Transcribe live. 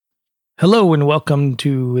Hello and welcome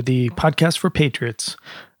to the podcast for Patriots.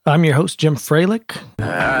 I'm your host, Jim Freilich.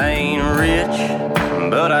 I ain't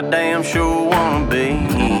rich, but I damn sure wanna be.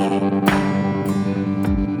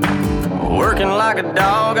 Working like a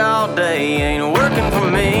dog all day ain't working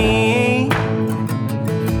for me.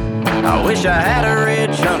 I wish I had a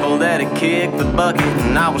rich uncle that'd kick the bucket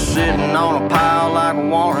and I was sitting on a pile like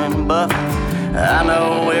Warren Buffett. I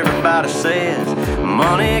know everybody says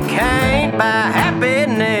money can't buy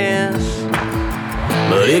happiness,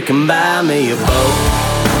 but it can buy me a boat.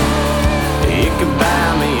 It can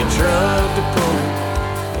buy me a truck to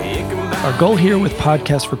pull. It can buy Our goal here with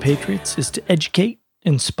Podcast for Patriots is to educate,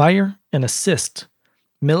 inspire, and assist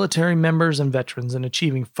military members and veterans in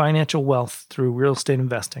achieving financial wealth through real estate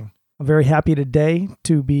investing. I'm very happy today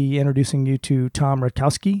to be introducing you to Tom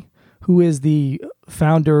Rutkowski, who is the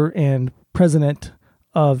founder and president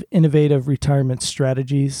of Innovative Retirement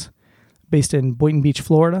Strategies based in Boynton Beach,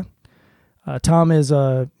 Florida. Tom is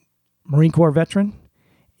a Marine Corps veteran,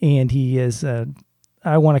 and he is,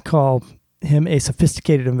 I want to call him a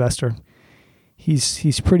sophisticated investor.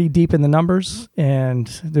 He's pretty deep in the numbers, and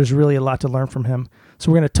there's really a lot to learn from him. So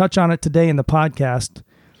we're going to touch on it today in the podcast,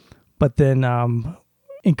 but then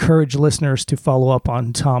encourage listeners to follow up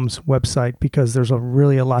on Tom's website because there's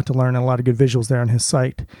really a lot to learn and a lot of good visuals there on his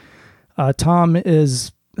site. Tom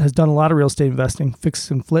has done a lot of real estate investing,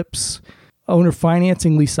 fix and flips, owner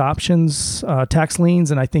financing, lease options, tax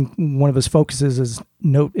liens, and I think one of his focuses is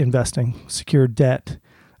note investing, secured debt.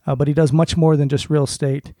 But he does much more than just real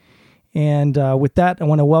estate. And with that, I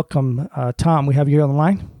want to welcome Tom. We have you on the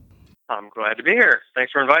line. I'm glad to be here.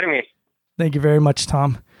 Thanks for inviting me. Thank you very much,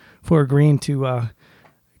 Tom, for agreeing to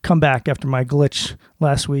come back after my glitch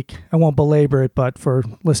last week. I won't belabor it, but for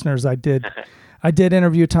listeners, I did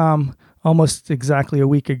interview Tom almost exactly a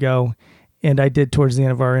week ago, and I did towards the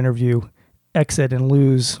end of our interview exit and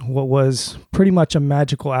lose what was pretty much a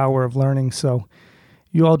magical hour of learning. So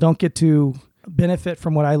you all don't get to benefit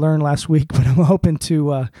from what I learned last week, but I'm hoping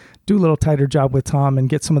to do a little tighter job with Tom and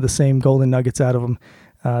get some of the same golden nuggets out of him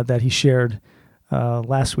that he shared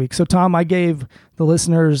last week. So Tom, I gave the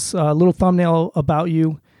listeners a little thumbnail about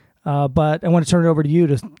you, but I want to turn it over to you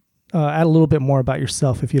to add a little bit more about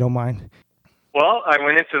yourself, if you don't mind. Well, I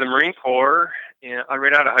went into the Marine Corps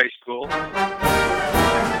right out of high school.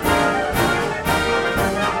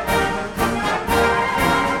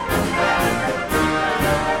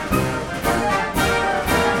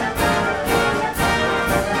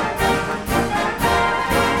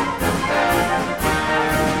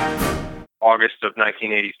 August of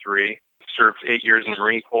 1983. Served 8 years in the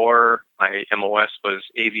Marine Corps. My MOS was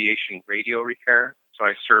aviation radio repair. So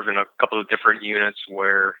I served in a couple of different units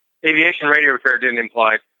where aviation radio repair didn't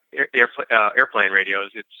imply airplane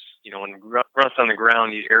radios. It's, when it runs on the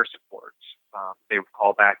ground, these air supports. They would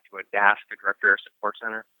call back to a DASC, a Direct Air Support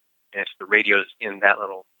Center. And it's the radios in that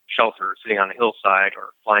little shelter sitting on a hillside or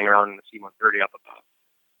flying around in the C-130 up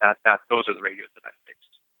above. Those are the radios that I fixed.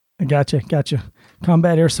 Gotcha.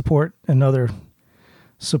 Combat air support and other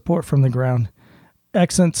support from the ground.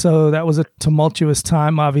 Excellent. So that was a tumultuous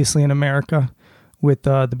time, obviously, in America with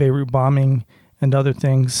the Beirut bombing and other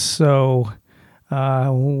things. So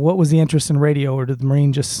what was the interest in radio, or did the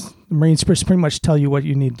Marines pretty much tell you what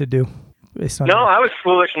you need to do? No, I was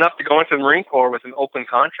foolish enough to go into the Marine Corps with an open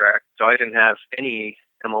contract, so I didn't have any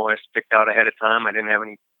MOS picked out ahead of time. I didn't have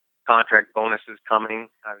any contract bonuses coming.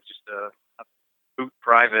 I was just a boot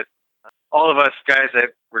private. All of us guys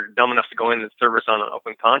that were dumb enough to go into the service on an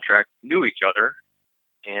open contract knew each other,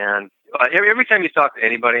 and every time you talk to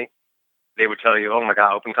anybody, they would tell you, "Oh my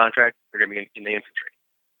God, open contract, they're going to be in the infantry."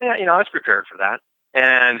 Yeah, I was prepared for that.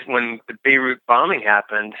 And when the Beirut bombing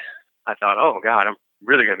happened, I thought, "Oh God, I'm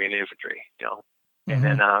really going to be in the infantry." Mm-hmm. And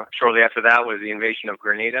then shortly after that was the invasion of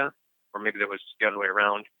Grenada, or maybe that was the other way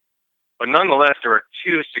around. But nonetheless, there were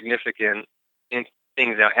two significant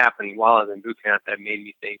things that happened while I was in boot camp that made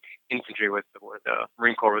me think infantry was where the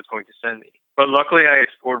Marine Corps was going to send me. But luckily, I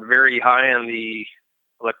scored very high on the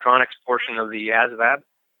electronics portion of the ASVAB.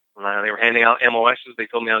 They were handing out MOSs. They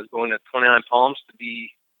told me I was going to 29 Palms to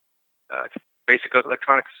be basic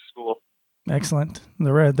electronics school. Excellent.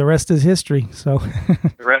 The rest is history. So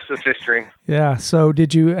the rest is history. Yeah. So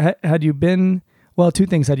had you been, well, two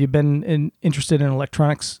things. Had you been interested in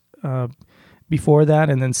electronics before that?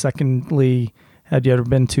 And then secondly, had you ever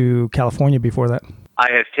been to California before that?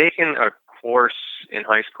 I had taken a course in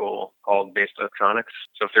high school called Basic Electronics.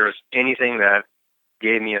 So if there was anything that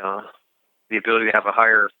gave me the ability to have a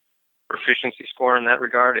higher proficiency score in that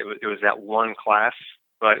regard, it was that one class.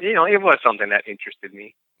 But, it was something that interested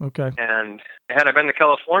me. Okay. And had I been to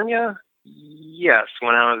California, Yes,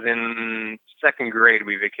 when I was in second grade,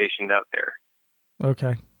 we vacationed out there.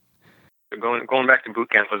 Okay. So going back to boot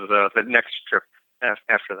camp was the next trip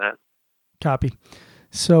after that. Copy.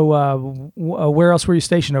 So where else were you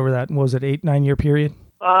stationed over that? Was it 8-9 year period?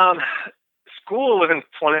 School was in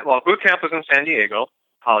boot camp was in San Diego,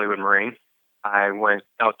 Hollywood Marine. I went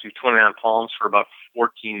out to 29 Palms for about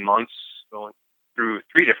 14 months, going through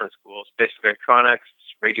 3 different schools: basic electronics,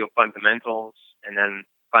 radio fundamentals, and then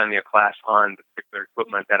finally a class on the particular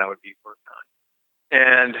equipment that I would be working on.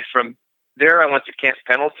 And from there, I went to Camp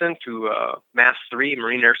Pendleton to MASS 3,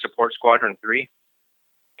 Marine Air Support Squadron 3,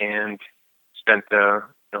 and spent a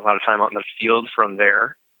lot of time out in the field from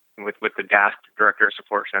there with the DASC, Director of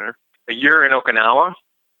Support Center. A year in Okinawa,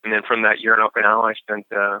 and then from that year in Okinawa, I spent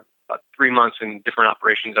about 3 months in different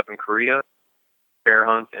operations up in Korea, bear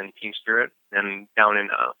hunt and team spirit, and down in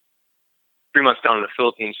 3 months down in the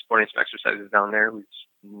Philippines, supporting some exercises down there, whose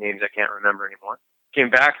names I can't remember anymore. Came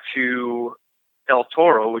back to El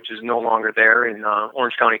Toro, which is no longer there, in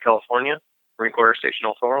Orange County, California, Marine Corps Air Station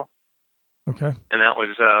El Toro. Okay. And that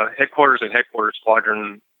was headquarters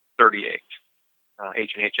Squadron 38,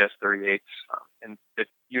 H&HS 38. And the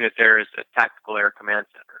unit there is the Tactical Air Command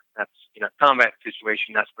Center. That's, combat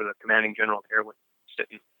situation. That's where the commanding general of air would sit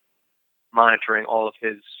and monitoring all of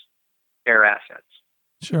his air assets.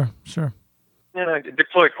 Sure. And I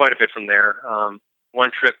deployed quite a bit from there.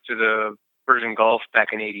 One trip to the Persian Gulf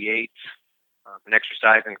back in '88, an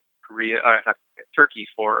exercise in Turkey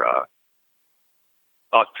for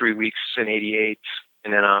about 3 weeks in '88,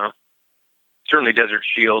 and then certainly Desert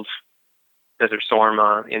Shield, Desert Storm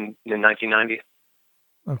in 1990.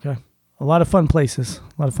 Okay. A lot of fun places.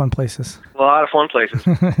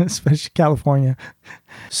 Especially California.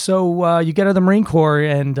 So you get out of the Marine Corps,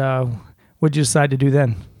 and what did you decide to do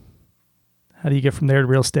then? How do you get from there to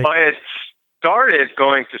real estate? Well, I started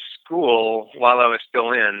going to school while I was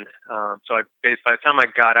still in. So by the time I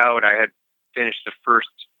got out, I had finished the first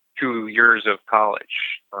 2 years of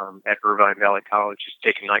college at Irvine Valley College, just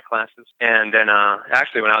taking night classes. And then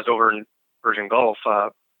actually when I was over in Persian Gulf,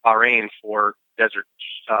 Bahrain for Desert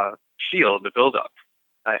Shield, the buildup,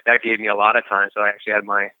 that gave me a lot of time. So I actually had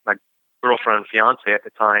my girlfriend, fiance at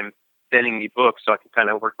the time, sending me books so I could kind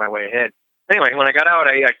of work my way ahead. Anyway, when I got out,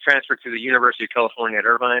 I transferred to the University of California at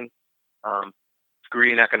Irvine,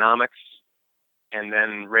 degree in economics. And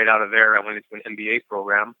then right out of there, I went into an MBA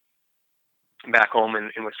program back home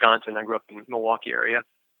in Wisconsin. I grew up in the Milwaukee area.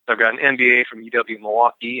 So I've got an MBA from UW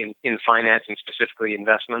Milwaukee in finance and specifically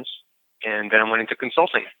investments. And then I went into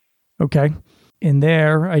consulting. Okay. In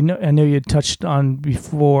there, I know you touched on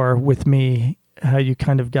before with me how you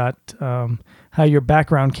kind of got, how your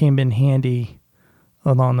background came in handy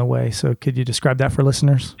along the way. So could you describe that for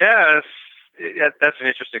listeners? Yeah, that's an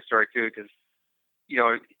interesting story too, because,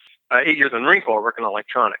 8 years in the Marine Corps working on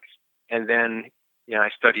electronics. And then, I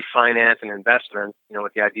studied finance and investment,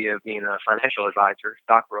 with the idea of being a financial advisor,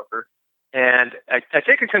 stockbroker. And I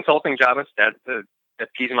take a consulting job instead to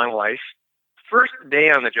appease my wife. First day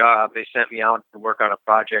on the job, they sent me out to work on a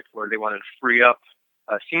project where they wanted to free up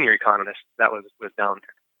a senior economist that was down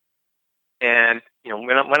there. And,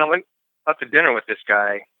 when I went out to dinner with this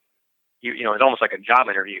guy, it's almost like a job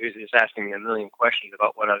interview. He was just asking me a million questions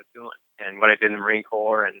about what I was doing and what I did in the Marine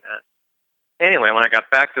Corps. And anyway, when I got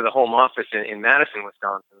back to the home office in Madison,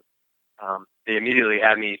 Wisconsin, they immediately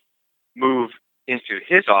had me move into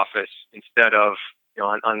his office instead of,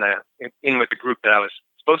 in with the group that I was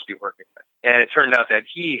supposed to be working with. And it turned out that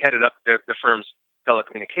he headed up the firm's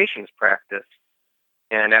telecommunications practice.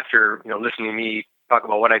 And after, listening to me talk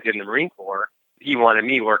about what I did in the Marine Corps, he wanted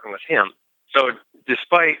me working with him. So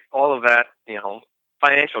despite all of that,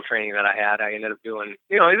 financial training that I had, I ended up doing,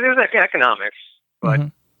 it was like economics, but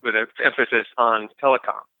with an emphasis on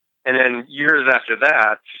telecom. And then years after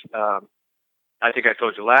that, I think I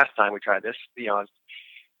told you last time we tried this, in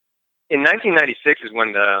 1996 is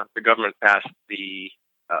when the government passed the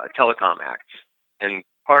Telecom Act. And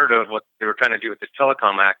part of what they were trying to do with the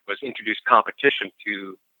Telecom Act was introduce competition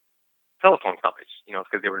to telephone companies,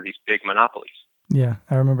 because they were these big monopolies. Yeah,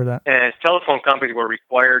 I remember that. And telephone companies were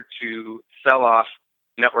required to sell off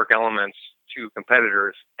network elements to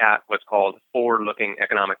competitors at what's called forward-looking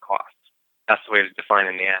economic costs. That's the way to define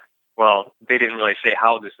in the Act. Well, they didn't really say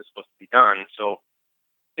how this is supposed to be done, so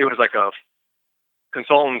it was like a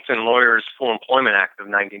Consultants and Lawyers Full Employment Act of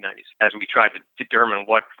 1990s, as we tried to determine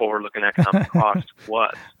what forward-looking economic cost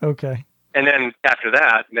was. Okay. And then after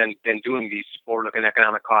that, then doing these forward-looking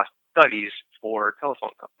economic cost studies for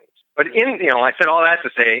telephone companies. But I said all that to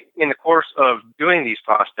say, in the course of doing these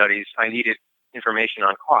cost studies, I needed information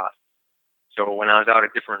on cost. So when I was out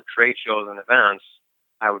at different trade shows and events,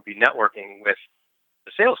 I would be networking with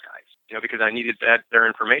the sales guys, because I needed their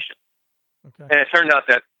information. Okay. And it turned out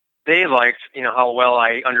that they liked, how well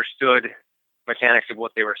I understood mechanics of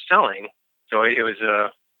what they were selling. So it was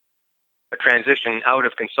a transition out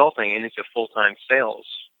of consulting and into full-time sales,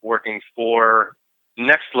 working for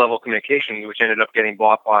Next Level Communications, which ended up getting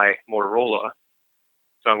bought by Motorola.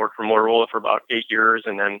 So I worked for Motorola for about 8 years,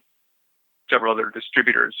 and then several other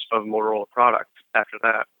distributors of Motorola products after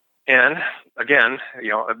that. And again,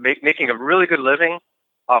 making a really good living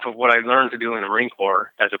off of what I learned to do in the Marine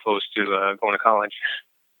Corps, as opposed to going to college.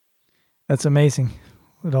 That's amazing.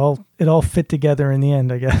 It all fit together in the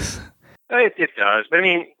end, I guess. It does, but I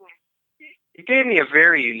mean, it gave me a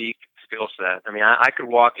very unique skill set. I mean, I could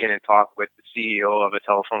walk in and talk with the CEO of a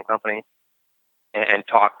telephone company and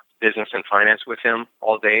talk business and finance with him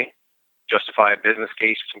all day, justify a business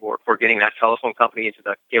case for getting that telephone company into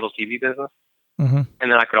the cable TV business. Mm-hmm.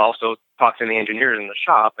 And then I could also talk to the engineers in the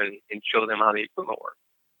shop and show them how the equipment works.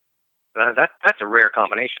 That's a rare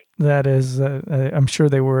combination. That is, I'm sure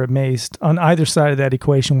they were amazed on either side of that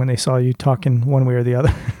equation when they saw you talking one way or the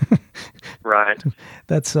other. Right.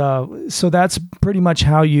 That's so that's pretty much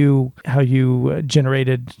how you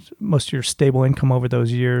generated most of your stable income over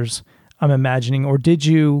those years, I'm imagining. Or did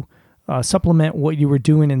you supplement what you were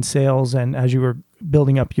doing in sales, and as you were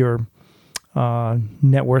building up your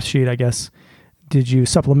net worth sheet, I guess, did you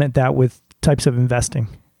supplement that with types of investing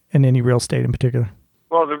in any real estate in particular?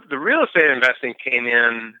 Well, the real estate investing came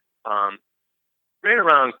in right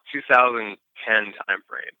around 2010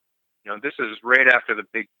 timeframe. This is right after the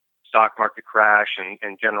big stock market crash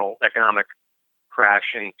and general economic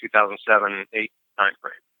crash in 2007-8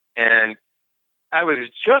 timeframe. And I was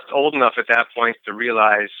just old enough at that point to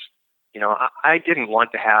realize, I didn't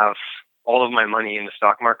want to have all of my money in the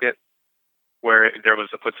stock market where there was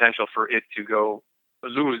a potential for it to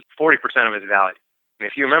lose 40% of its value. I mean,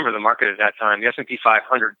 if you remember the market at that time, the S&P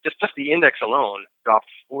 500, just the index alone dropped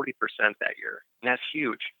 40% that year. And that's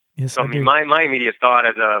huge. Yes, so, I mean, my immediate thought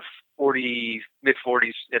as a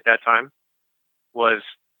mid-40s at that time was,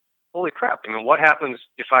 holy crap, I mean, what happens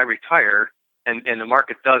if I retire and the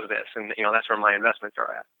market does this? And, that's where my investments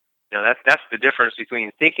are at. That's the difference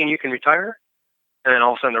between thinking you can retire and then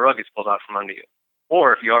all of a sudden the rug gets pulled out from under you.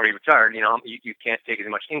 Or if you already retired, you can't take as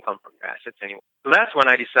much income from your assets anymore. So that's when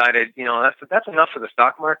I decided, that's enough for the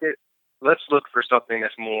stock market. Let's look for something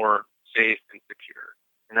that's more safe and secure.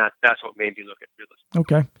 And that's what made me look at real estate.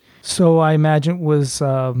 Okay. So I imagine it was,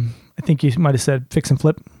 I think you might have said fix and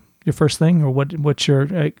flip your first thing, or what's your,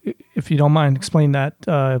 if you don't mind explain that,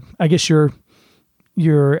 I guess your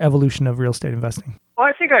evolution of real estate investing. Well,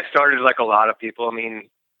 I think I started like a lot of people. I mean,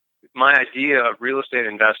 my idea of real estate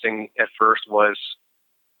investing at first was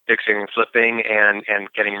fixing and flipping and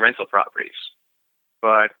getting rental properties.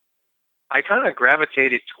 But I kind of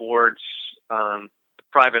gravitated towards the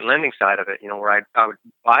private lending side of it, where I would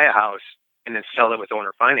buy a house and then sell it with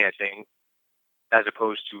owner financing as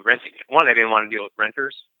opposed to renting it. One, I didn't want to deal with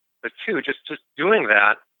renters. But two, just doing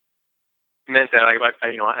that meant that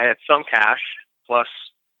I had some cash plus,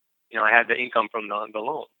 I had the income from the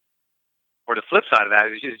loan. Or the flip side of that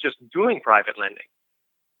is just doing private lending.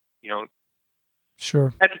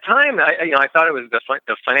 Sure. At the time, I thought it was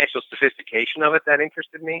the financial sophistication of it that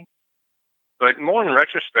interested me. But more in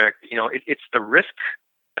retrospect, it's the risk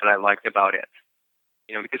that I liked about it.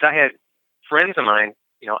 Because I had friends of mine,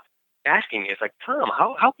 asking me, it's like, Tom,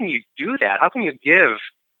 how can you do that? How can you give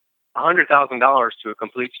 $100,000 to a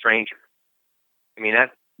complete stranger? I mean,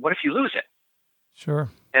 what if you lose it? Sure.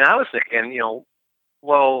 And I was thinking,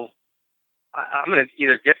 well, I'm going to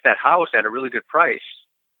either get that house at a really good price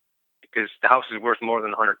because the house is worth more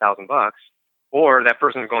than $100,000, or that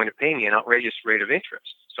person is going to pay me an outrageous rate of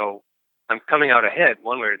interest. So I'm coming out ahead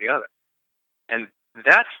one way or the other. And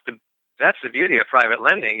that's the beauty of private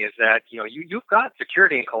lending is that, you've got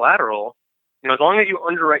security and collateral. As long as you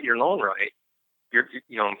underwrite your loan right,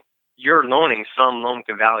 you're loaning some loan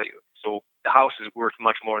to value. So the house is worth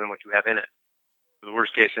much more than what you have in it. The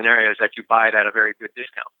worst case scenario is that you buy it at a very good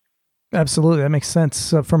discount. Absolutely. That makes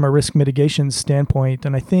sense from a risk mitigation standpoint.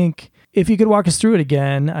 And I think if you could walk us through it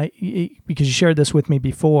again, because you shared this with me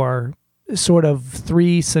before, sort of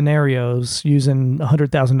 3 scenarios using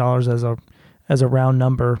 $100,000 as a round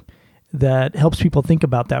number that helps people think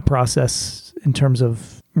about that process in terms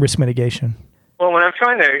of risk mitigation. Well, when I'm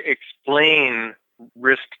trying to explain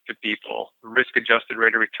risk to people, risk-adjusted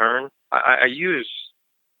rate of return, I use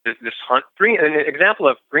an example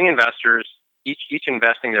of 3 investors, each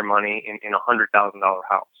investing their money in a $100,000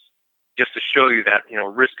 house, just to show you that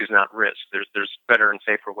risk is not risk. There's better and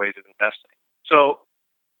safer ways of investing. So,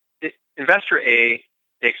 investor A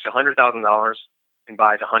takes $100,000 and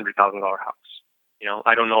buys a $100,000 house.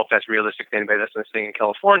 I don't know if that's realistic to anybody that's listening in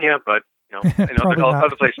California, but in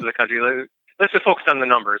other places of the country, let's just focus on the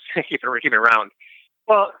numbers and keep it round.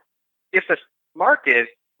 Well, if the market,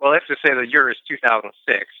 let's just say the year is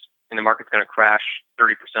 2006, and the market's going to crash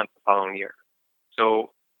 30% the following year.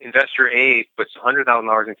 So investor A puts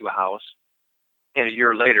 $100,000 into a house, and a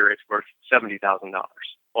year later it's worth $70,000.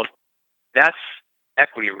 Well, that's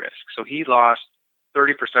equity risk. So he lost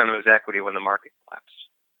 30% of his equity when the market collapsed.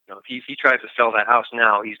 If he tries to sell that house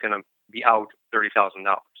now, he's going to be out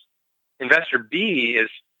 $30,000. Investor B is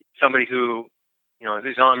somebody who,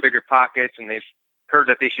 is on bigger pockets, and they've heard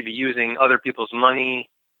that they should be using other people's money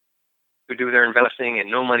to do their investing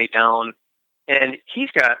and no money down. And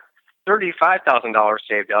he's got $35,000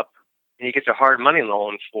 saved up, and he gets a hard money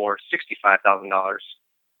loan for $65,000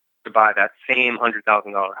 to buy that same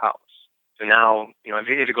 $100,000 house. So now, if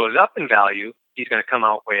it goes up in value, he's going to come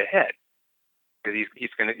out way ahead, because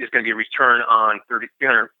it's going to be a return on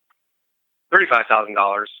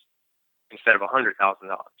 $35,000 instead of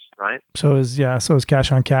 $100,000, right? So his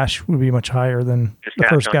cash on cash would be much higher than just the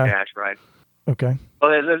first guy. Cash, right? Okay.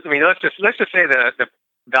 Well, let's just say the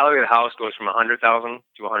value of the house goes from $100,000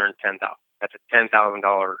 to $110,000. That's a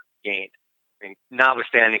 $10,000 gain.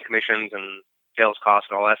 Notwithstanding commissions and sales costs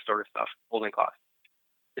and all that sort of stuff, holding costs.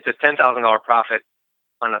 It's a $10,000 profit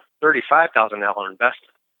on a $35,000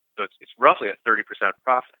 investment. So it's roughly a 30%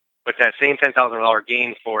 profit. But that same $10,000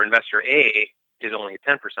 gain for investor A is only a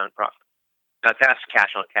 10% profit. Now, that's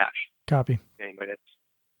cash on cash. Copy. But it's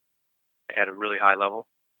at a really high level.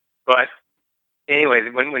 But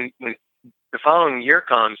anyway, when the following year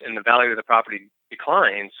comes and the value of the property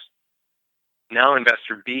declines, now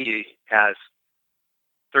investor B has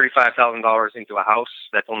 $35,000 into a house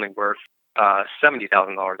that's only worth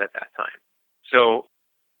 $70,000 at that time. So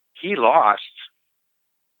he lost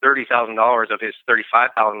 $30,000 of his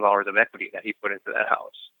 $35,000 of equity that he put into that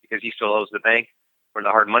house, because he still owes the bank or the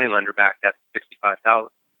hard money lender back that $65,000.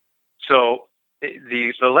 So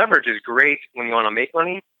the leverage is great when you want to make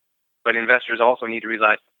money, but investors also need to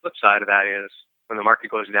realize the flip side of that is when the market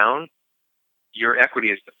goes down, your equity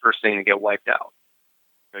is the first thing to get wiped out.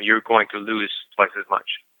 You're going to lose twice as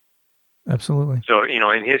much. Absolutely. So,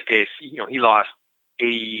 in his case, he lost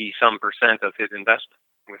 80% of his investment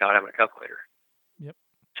without having a calculator. Yep.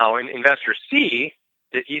 Now, in investor C,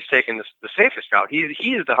 he's taken the safest route. He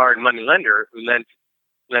is the hard money lender who lent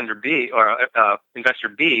lender B or investor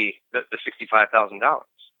B the $65,000.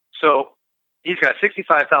 So he's got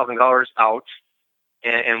 $65,000 out,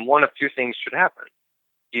 and one of two things should happen.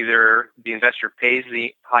 Either the investor pays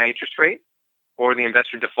the high interest rate, or the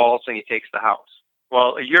investor defaults and he takes the house.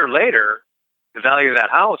 Well, a year later, the value of that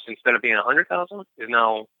house, instead of being $100,000, is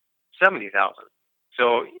now $70,000.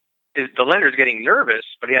 So the lender's getting nervous,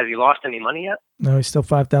 but has he lost any money yet? No, he's still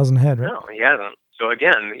 $5,000 ahead, right? No, he hasn't. So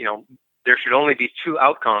again, there should only be two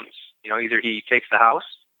outcomes. Either he takes the house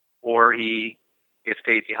or he gets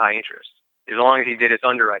paid the high interest, as long as he did his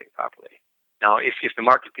underwriting properly. Now, if the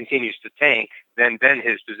market continues to tank, then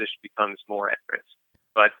his position becomes more at risk.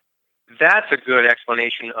 But that's a good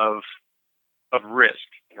explanation of risk.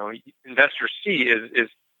 Investor C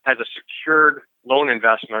has a secured loan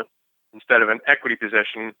investment instead of an equity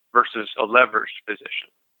position versus a leveraged position.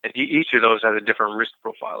 And each of those has a different risk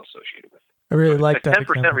profile associated with it. I really like that.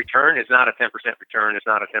 10% return is not a 10% return. It's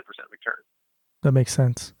not a 10% return. That makes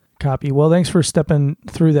sense. Copy. Well, thanks for stepping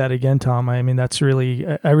through that again, Tom. I mean, I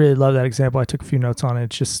really love that example. I took a few notes on it.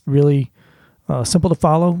 It's just really simple to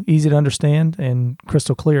follow, easy to understand, and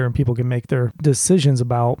crystal clear, and people can make their decisions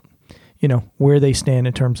about, where they stand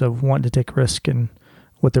in terms of wanting to take risk and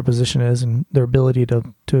what their position is and their ability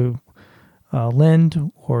to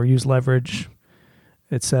lend or use leverage,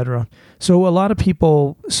 etc. So a lot of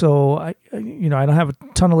people, I don't have a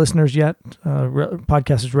ton of listeners yet.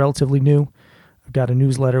 Podcast is relatively new. I've got a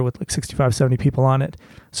newsletter with like 65, 70 people on it.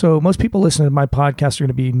 So most people listening to my podcast are going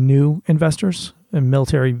to be new investors and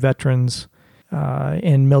military veterans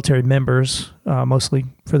and military members, mostly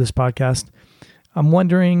for this podcast. I'm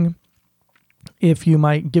wondering if you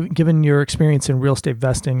might, given your experience in real estate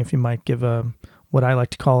investing, if you might give what I like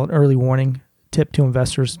to call an early warning tip to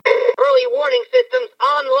investors. Early warning systems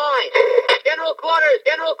online. General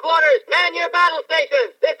quarters, man your battle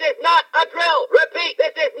stations. This is not a drill. Repeat,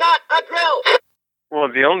 this is not a drill. Well,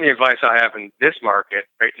 the only advice I have in this market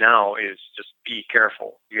right now is just be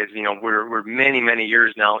careful, because we're many, many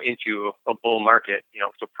years now into a bull market.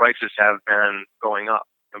 So prices have been going up.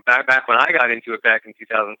 Back when I got into it back in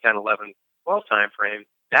 2010, 11, 12 time frame,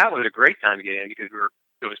 that was a great time to get in, because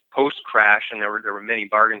it was post crash and there were many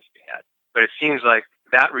bargains to be had. But it seems like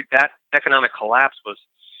that economic collapse was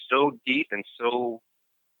so deep and so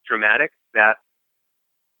dramatic that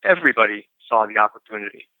everybody saw the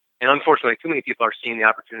opportunity. And unfortunately, too many people are seeing the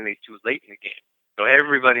opportunity too late in the game. So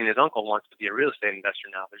everybody and his uncle wants to be a real estate investor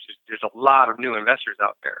now. There's a lot of new investors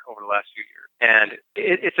out there over the last few years. And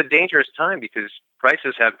it's a dangerous time because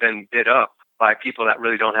prices have been bid up by people that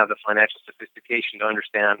really don't have the financial sophistication to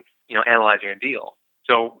understand, analyzing a deal.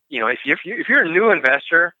 So, if you're a new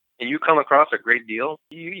investor and you come across a great deal,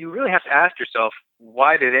 you really have to ask yourself,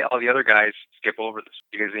 why did all the other guys skip over this?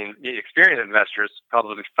 Because the experienced investors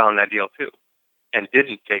probably found that deal too and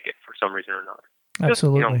didn't take it for some reason or another.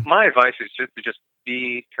 Absolutely. My advice is just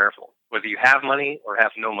be careful, whether you have money or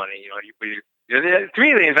have no money. To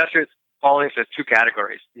me, the investors fall into two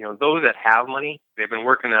categories. Those that have money, they've been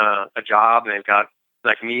working a job and they've got,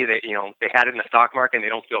 like me, they had it in the stock market and they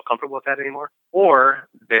don't feel comfortable with that anymore. Or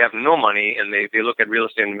they have no money and they look at real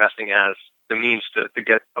estate investing as the means to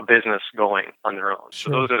get a business going on their own.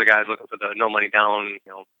 Sure. So those are the guys looking for the no money down,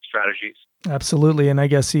 strategies. Absolutely. And I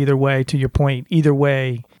guess either way, to your point,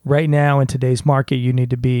 right now in today's market, you need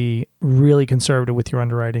to be really conservative with your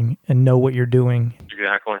underwriting and know what you're doing.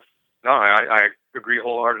 Exactly. No, I agree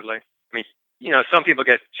wholeheartedly. I mean, some people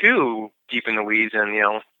get too deep in the weeds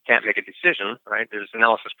and, can't make a decision, right? There's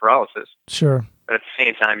analysis paralysis. Sure. But at the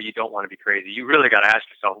same time, you don't want to be crazy. You really got to ask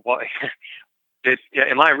yourself, what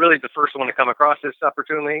am I really the first one to come across this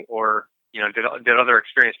opportunity, or did other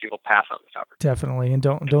experienced people pass on this opportunity? Definitely, and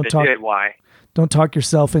don't If talk. they did, why? Don't talk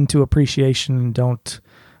yourself into appreciation, and don't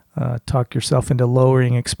talk yourself into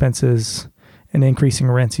lowering expenses and increasing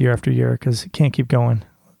rents year after year, because it can't keep going.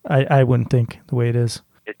 I wouldn't think the way it is.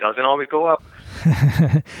 It doesn't always go up.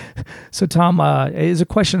 So, Tom, is a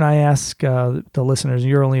question I ask the listeners.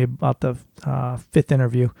 You're only about the fifth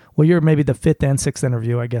interview. Well, you're maybe the fifth and sixth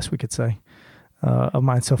interview, I guess we could say, of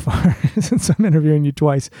mine so far, since I'm interviewing you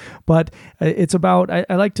twice. But it's about,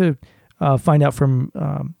 I like to find out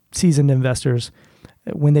from seasoned investors,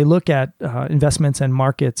 when they look at investments and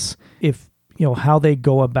markets, if how they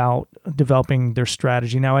go about developing their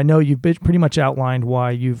strategy. Now, I know you've pretty much outlined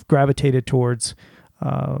why you've gravitated towards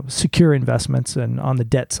secure investments and on the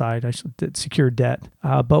debt side, secure debt.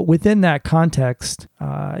 But within that context,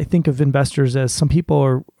 I think of investors as some people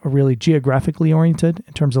are really geographically oriented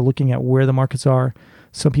in terms of looking at where the markets are.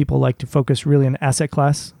 Some people like to focus really on asset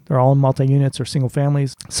class. They're all in multi-units or single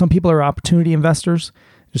families. Some people are opportunity investors,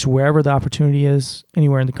 just wherever the opportunity is,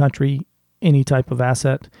 anywhere in the country, any type of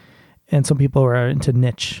asset. And some people are into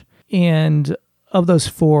niche. And of those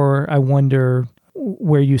four, I wonder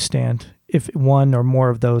where you stand, if one or more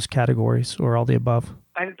of those categories or all the above.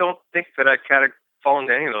 I don't think that I fall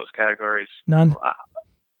into any of those categories. None?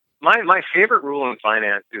 My favorite rule in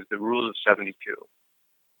finance is the rule of 72.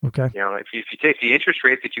 Okay. If you take the interest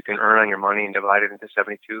rate that you can earn on your money and divide it into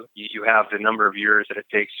 72, you have the number of years that it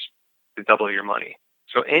takes to double your money.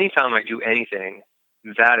 So anytime I do anything,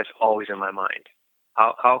 that is always in my mind.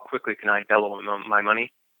 How quickly can I double my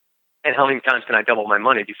money? And how many times can I double my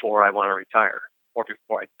money before I want to retire or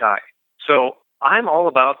before I die? So I'm all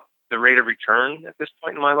about the rate of return at this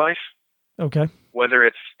point in my life. Okay. Whether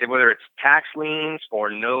it's tax liens or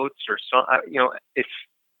notes or some,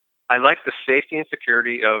 I like the safety and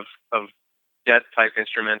security of debt type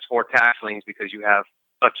instruments or tax liens because you have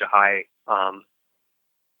such a high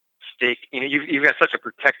stake. You've got such a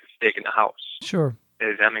protected stake in the house. Sure.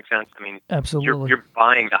 Does that make sense? I mean, absolutely. You're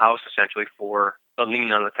buying the house essentially for a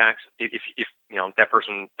lien on the tax if that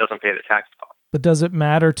person doesn't pay the tax cost. But does it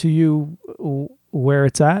matter to you where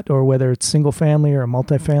it's at, or whether it's single family or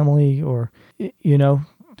multifamily, or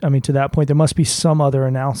to that point, there must be some other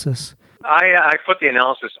analysis. I put the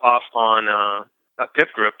analysis off on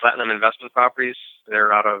PIP Group, Platinum Investment Properties.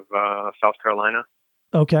 They're out of South Carolina.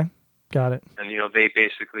 Okay, got it. And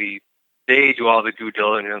they do all the due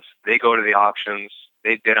diligence. They go to the auctions.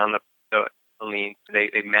 They bid on the lien. They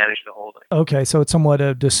manage the whole thing. Okay, so it's somewhat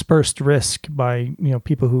a dispersed risk by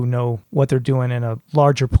people who know what they're doing in a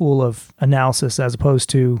larger pool of analysis, as opposed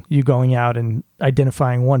to you going out and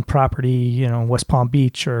identifying one property, West Palm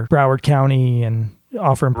Beach or Broward County, and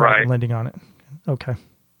offering private lending on it. Okay,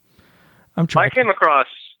 I came across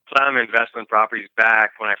Platinum Investment Properties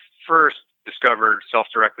back when I first discovered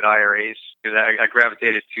self-directed IRAs, because I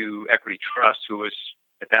gravitated to Equity Trust, who was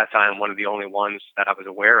at that time one of the only ones that I was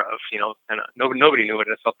aware of. And nobody knew what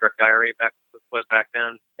a self-directed IRA was back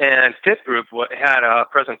then. And PIP Group had a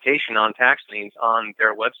presentation on tax liens on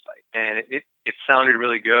their website, and it sounded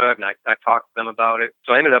really good. And I talked to them about it,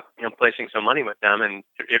 so I ended up placing some money with them, and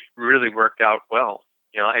it really worked out well.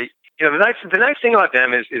 The nice thing about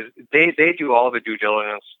them is they do all the due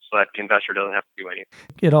diligence. but the investor doesn't have to do anything.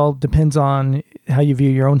 It all depends on how you view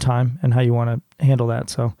your own time and how you want to handle that.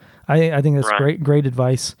 So I think that's Right. great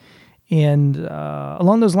advice. And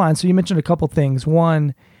along those lines, so you mentioned a couple things.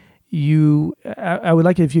 One, I would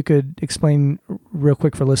like it if you could explain real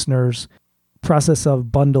quick for listeners process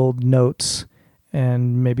of bundled notes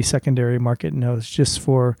and maybe secondary market notes, just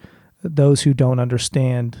for those who don't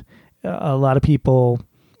understand. A lot of people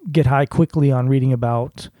get high quickly on reading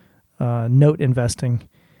about note investing,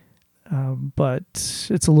 but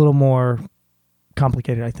it's a little more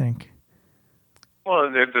complicated, I think.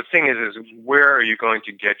 Well, the thing is where are you going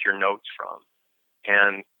to get your notes from?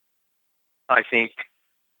 And I think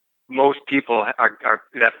most people are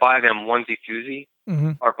that buy them onesie-twosie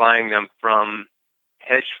Mm-hmm. are buying them from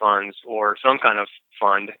hedge funds or some kind of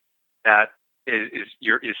fund that is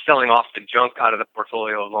selling off the junk out of the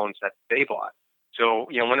portfolio of loans that they bought. So,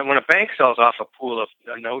 when a bank sells off a pool of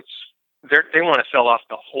notes, they want to sell off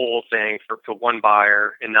the whole thing to one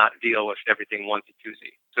buyer and not deal with everything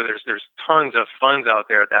onesie-twosie. So there's tons of funds out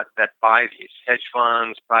there that buy these hedge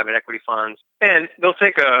funds, private equity funds, and they'll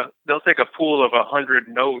take a pool of 100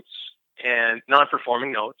 notes and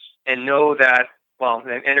non-performing notes and know that and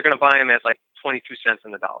they're going to buy them at like 22 cents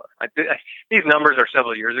on the dollar. These numbers are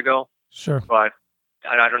several years ago, Sure. but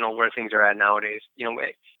I don't know where things are at nowadays.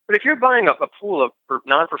 But if you're buying a pool of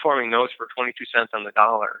non-performing notes for 22 cents on the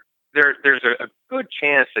dollar, there's a good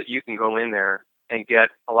chance that you can go in there and get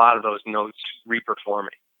a lot of those notes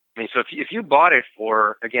reperforming. I mean, so if you bought it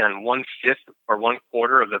for, again, 1/5 or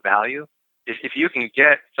 1/4 of the value, if you can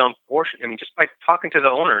get some portion, I mean, just by talking to the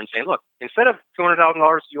owner and saying, look, instead of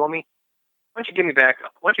 $200,000 you owe me, why don't you give me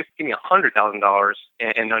 $100,000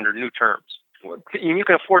 and under new terms? And you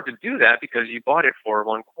can afford to do that because you bought it for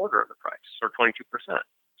 1/4 of the price, or 22%.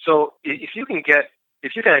 So if you can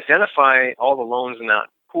identify all the loans in that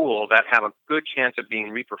pool that have a good chance of being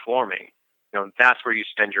reperforming, that's where you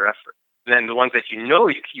spend your effort. And then the ones that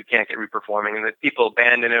you can't get reperforming and that people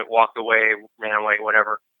abandoned it, walked away, ran away,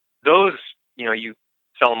 whatever, those, you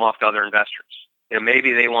sell them off to other investors.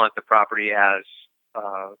 Maybe they want the property as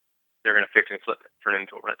they're going to fix and flip it, turn it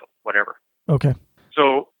into a rental, whatever. Okay.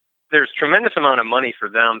 So there's tremendous amount of money for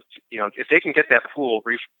them. If they can get that pool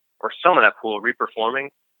or some of that pool reperforming,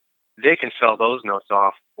 they can sell those notes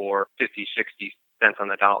off for 50, 60 cents on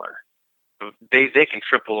the dollar. So they can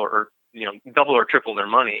triple or double or triple their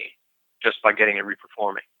money just by getting it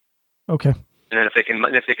reperforming. Okay. And then if they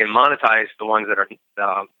can monetize the ones that are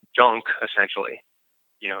junk, essentially,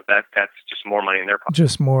 that's just more money in their pocket.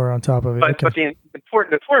 Just more on top of it. But the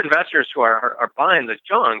poor investors who are buying the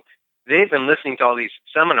junk, they've been listening to all these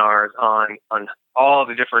seminars on all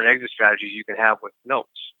the different exit strategies you can have with notes.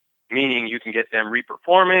 Meaning you can get them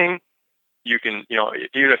reperforming. You can,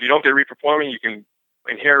 even if you don't get reperforming, you can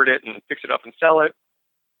inherit it and fix it up and sell it.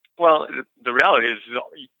 Well, the reality is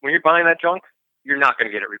when you're buying that junk, you're not going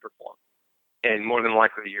to get it reperformed. And more than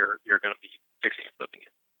likely, you're going to be fixing and flipping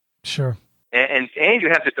it. Sure. And you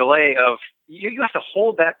have the delay of, you have to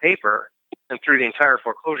hold that paper and through the entire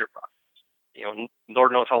foreclosure process.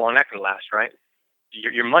 Lord knows how long that can last, right?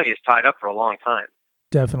 Your money is tied up for a long time.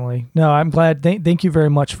 Definitely. No, I'm glad. Thank you very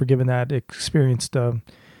much for giving that experienced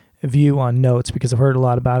view on notes, because I've heard a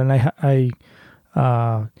lot about it. And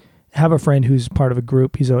I have a friend who's part of a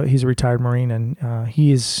group. He's a retired Marine, and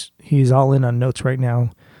he's all in on notes right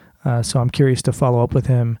now. So I'm curious to follow up with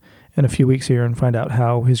him in a few weeks here and find out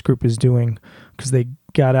how his group is doing, because they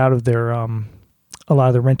got out of their a lot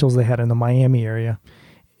of the rentals they had in the Miami area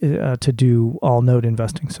to do all note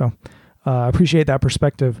investing. So I appreciate that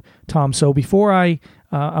perspective, Tom. So before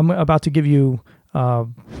I'm about to give you,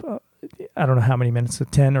 I don't know how many minutes,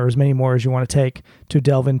 10 or as many more as you want to take to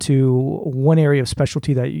delve into one area of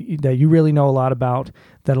specialty that you really know a lot about,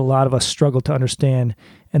 that a lot of us struggle to understand,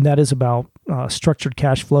 and that is about structured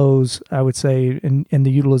cash flows, I would say, in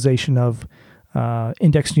the utilization of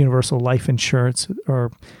indexed universal life insurance,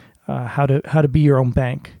 or how to be your own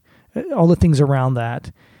bank, all the things around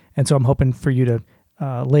that. And so I'm hoping for you to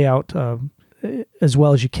lay out as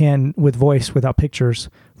well as you can with voice, without pictures,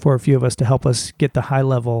 for a few of us to help us get the high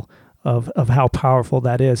level of how powerful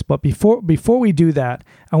that is. But before we do that,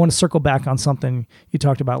 I want to circle back on something you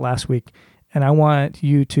talked about last week, and I want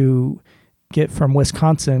you to get from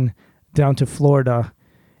Wisconsin down to Florida,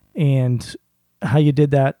 and how you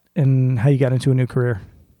did that and how you got into a new career.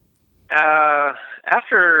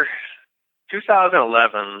 After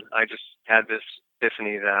 2011, I just had this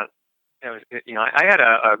epiphany that I had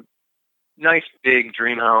a nice big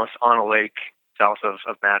dream house on a lake south of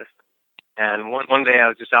Madison. And one day I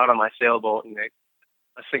was just out on my sailboat, and I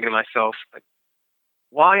was thinking to myself, like,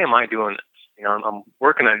 why am I doing this? I'm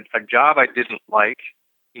working a job I didn't like.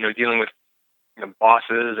 dealing with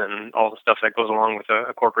bosses and all the stuff that goes along with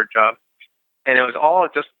a corporate job. And it was all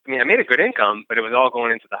just, I made a good income, but it was all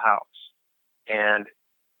going into the house. And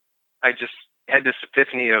I just had this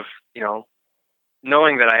epiphany of,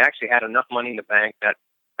 knowing that I actually had enough money in the bank that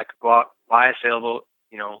I could go out, buy a sailboat,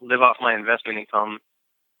 live off my investment income,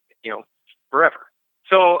 forever.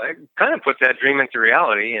 So I kind of put that dream into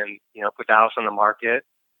reality and, put the house on the market,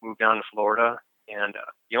 moved down to Florida. And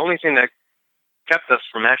the only thing that kept us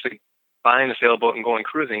from actually buying the sailboat and going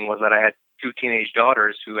cruising was that I had 2 teenage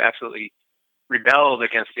daughters who absolutely rebelled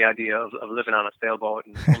against the idea of living on a sailboat.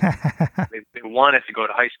 And they wanted to go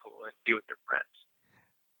to high school and be with their friends.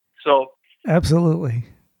 So absolutely.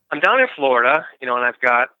 I'm down in Florida, and I've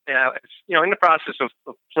got, in the process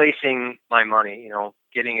of placing my money,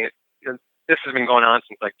 getting it. This has been going on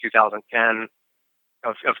since like 2010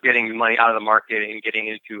 of getting money out of the market and getting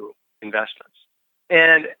into investments.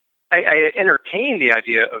 And I entertained the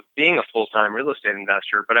idea of being a full-time real estate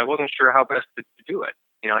investor, but I wasn't sure how best to do it.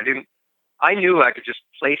 I knew I could just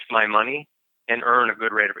place my money and earn a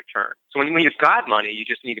good rate of return. So when you've got money, you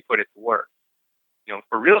just need to put it to work.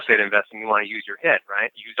 For real estate investing, you want to use your head,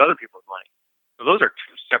 right? Use other people's money. So those are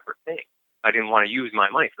two separate things. I didn't want to use my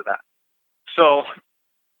money for that. So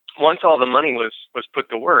once all the money was put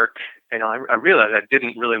to work, I realized I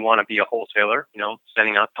didn't really want to be a wholesaler,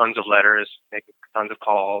 sending out tons of letters, making tons of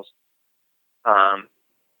calls.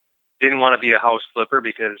 Didn't want to be a house flipper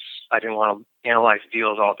because I didn't want to analyze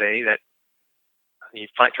deals all day. That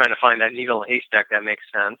trying to find that needle in a haystack that makes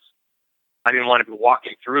sense. I didn't want to be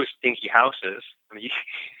walking through stinky houses.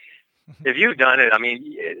 If you've done it,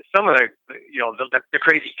 some of the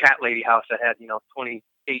crazy cat lady house that had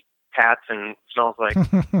 28 cats and smells like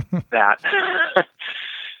that.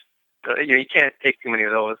 You can't take too many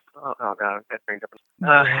of those. Oh God, that's very different.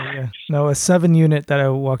 Yeah. No, a 7-unit that I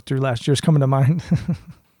walked through last year is coming to mind.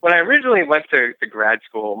 When I originally went to grad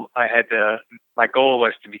school, my goal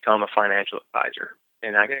was to become a financial advisor.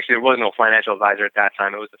 And actually, there was no financial advisor at that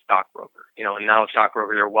time. It was a stockbroker, and now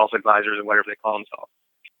stockbrokers are wealth advisors or whatever they call themselves.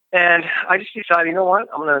 And I just decided, you know what,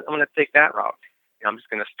 I'm gonna take that route. I'm just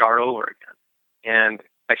gonna start over again. And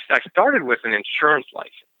I started with an insurance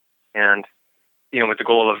license, and with the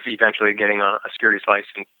goal of eventually getting a securities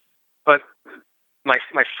license. But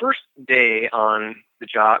my first day on the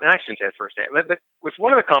job, and I shouldn't say the first day, but with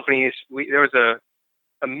one of the companies, there was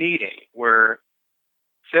a meeting where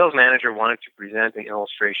sales manager wanted to present an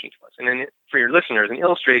illustration to us. And then for your listeners, an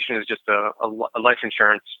illustration is just a life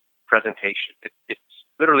insurance presentation. It's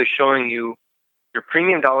literally showing you your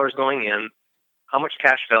premium dollars going in, how much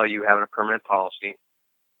cash value you have in a permanent policy,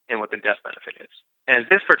 and what the death benefit is. And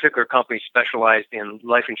this particular company specialized in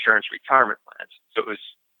life insurance retirement plans. So it was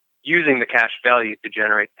using the cash value to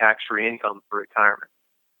generate tax-free income for retirement.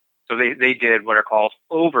 So they did what are called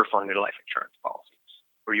overfunded life insurance policies,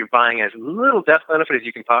 where you're buying as little death benefit as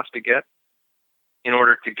you can possibly get in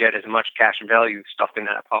order to get as much cash value stuffed in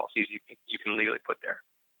that policy as you can legally put there.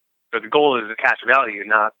 So the goal is the cash value,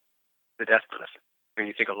 not the death benefit, when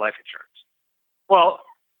you think of life insurance. Well,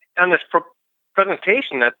 on this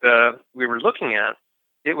presentation that we were looking at,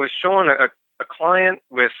 it was showing a client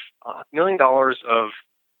with $1 million of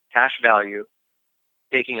cash value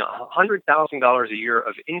taking $100,000 a year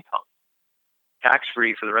of income,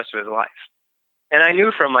 tax-free for the rest of his life. And I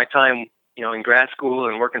knew from my time, in grad school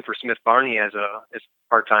and working for Smith Barney as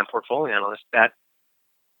part-time portfolio analyst that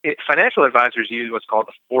financial advisors use what's called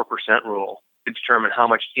the 4% rule to determine how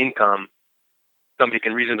much income somebody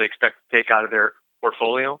can reasonably expect to take out of their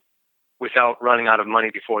portfolio without running out of money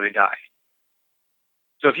before they die.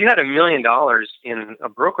 So if you had $1 million in a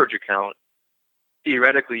brokerage account,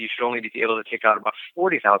 theoretically you should only be able to take out about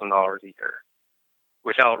 $40,000 a year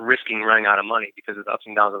without risking running out of money because of the ups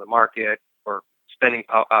and downs of the market or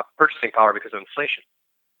purchasing power because of inflation.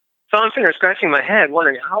 So I'm sitting there scratching my head,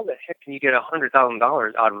 wondering how the heck can you get $100,000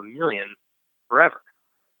 out of $1 million forever?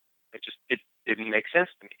 It didn't make sense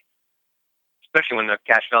to me, especially when the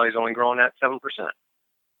cash value is only growing at 7%.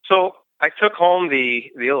 So I took home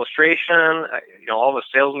the illustration, all the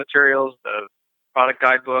sales materials, the product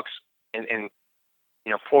guidebooks, and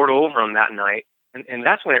poured over them that night. And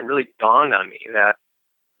that's when it really dawned on me that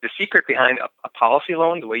the secret behind a policy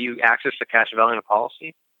loan, the way you access the cash value in a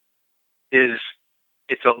policy, is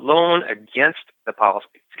it's a loan against the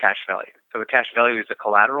policy's cash value. So the cash value is the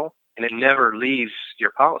collateral, and it never leaves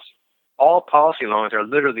your policy. All policy loans are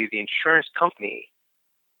literally the insurance company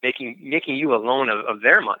making you a loan of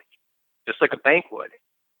their money, just like a bank would,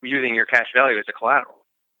 using your cash value as a collateral.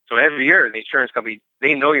 So every year, the insurance company,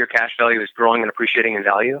 they know your cash value is growing and appreciating in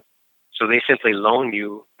value, so they simply loan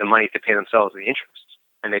you the money to pay themselves the interest,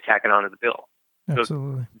 and they tack it onto the bill.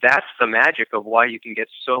 Absolutely. So that's the magic of why you can get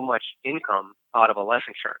so much income out of a life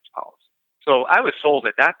insurance policy. So I was sold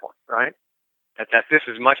at that point, right? That this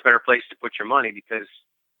is a much better place to put your money because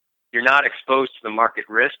you're not exposed to the market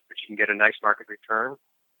risk, but you can get a nice market return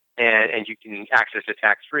and you can access it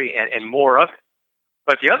tax-free and more of it.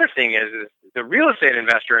 But the other thing is the real estate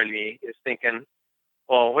investor in me is thinking,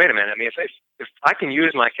 well, wait a minute. I mean, if I can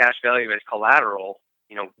use my cash value as collateral,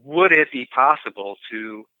 would it be possible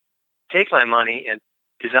to take my money and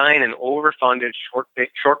design an overfunded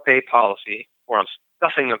short pay policy where I'm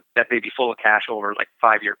stuffing that baby full of cash over like a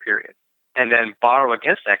 5-year period, and then borrow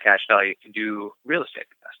against that cash value to do real estate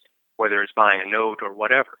investing, whether it's buying a note or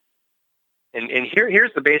whatever. And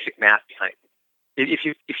here's the basic math behind it. If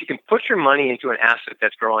you can put your money into an asset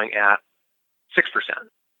that's growing at 6%,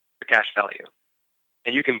 the cash value,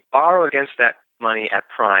 and you can borrow against that money at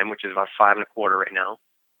prime, which is about 5.25% right now,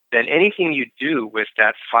 then anything you do with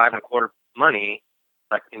that 5.25% money,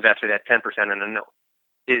 like invested at 10% in a note,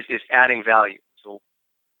 is adding value. So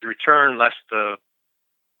the return less the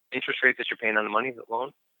interest rate that you're paying on the money, the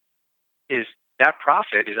loan, is that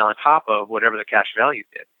profit is on top of whatever the cash value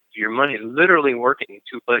did. So your money is literally working in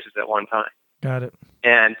two places at one time. Got it.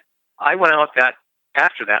 And I went out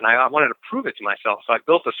after that, and I wanted to prove it to myself. So I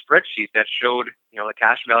built a spreadsheet that showed, the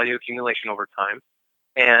cash value accumulation over time.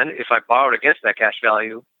 And if I borrowed against that cash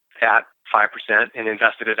value at 5% and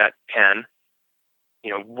invested it at 10,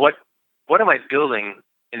 what am I building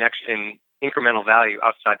in incremental value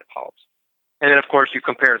outside the policy? And then, of course, you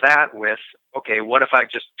compare that with, okay, what if I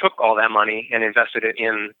just took all that money and invested it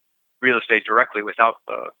in real estate directly without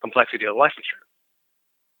the complexity of life insurance?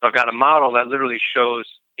 So I've got a model that literally shows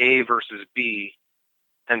A versus B,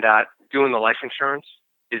 and that doing the life insurance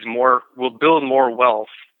will build more wealth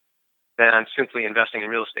than simply investing in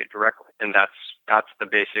real estate directly. And that's the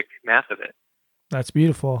basic math of it. That's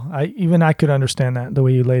beautiful. I could understand that the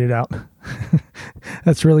way you laid it out.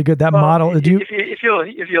 That's really good. That model. If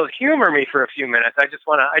you'll humor me for a few minutes, I just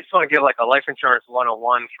want to give like a life insurance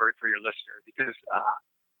 101 for your listener, because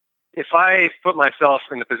if I put myself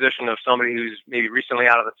in the position of somebody who's maybe recently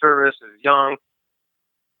out of the service, is young,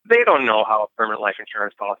 they don't know how a permanent life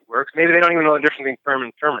insurance policy works. Maybe they don't even know the difference between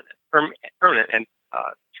permanent and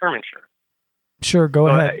term insurance. Sure, go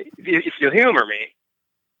ahead. If you'll humor me,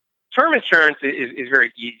 term insurance is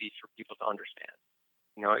very easy for people to understand.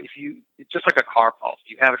 It's just like a car policy.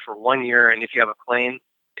 You have it for 1 year, and if you have a claim,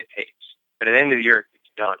 it pays. But at the end of the year, it's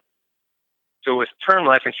done. So with term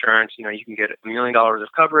life insurance, you can get $1 million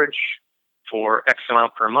of coverage for X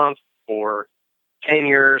amount per month for 10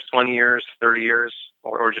 years, 20 years, 30 years,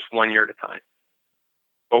 or just 1 year at a time.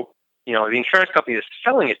 But, the insurance company is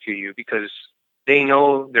selling it to you because they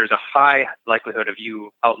know there's a high likelihood of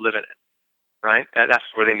you outliving it, right? That's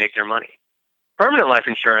where they make their money. Permanent life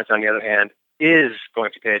insurance, on the other hand, is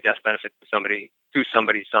going to pay a death benefit to somebody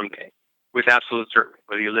someday with absolute certainty,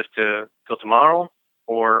 whether you live till tomorrow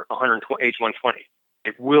or age 120.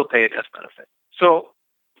 It will pay a death benefit. So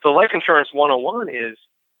the life insurance 101 is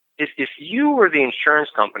if you were the insurance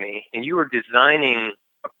company and you were designing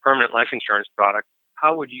a permanent life insurance product,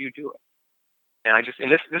 how would you do it? And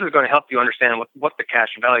this is going to help you understand what the cash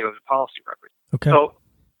value of the policy represents. Okay. So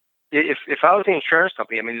if I was the insurance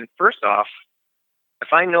company, first off,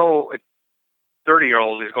 if I know a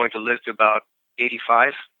 30-year-old is going to live to about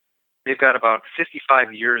 85, they've got about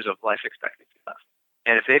 55 years of life expectancy left.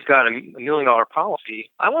 And if they've got a $1 million policy,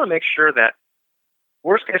 I want to make sure that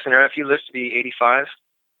worst case scenario, if he lives to be 85,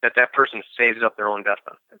 that person saves up their own death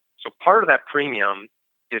benefit. So part of that premium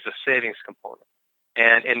is a savings component.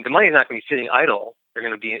 And the money's not going to be sitting idle. They're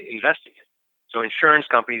going to be investing it. So insurance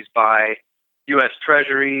companies buy U.S.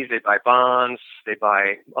 treasuries, they buy bonds, they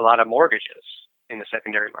buy a lot of mortgages in the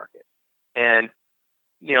secondary market. And,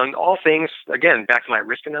 all things, again, back to my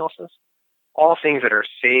risk analysis, all things that are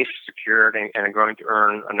safe, secured, and are going to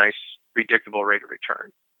earn a nice, predictable rate of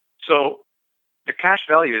return. So the cash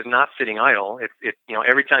value is not sitting idle.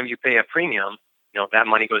 Every time you pay a premium, that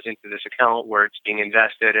money goes into this account where it's being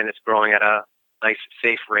invested and it's growing at a nice,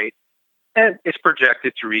 safe rate. And it's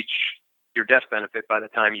projected to reach your death benefit by the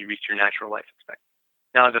time you reach your natural life expectancy.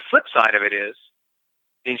 Now, the flip side of it is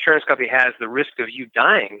the insurance company has the risk of you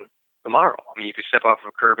dying tomorrow. You could step off of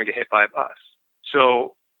a curb and get hit by a bus.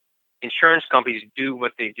 So insurance companies do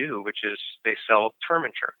what they do, which is they sell term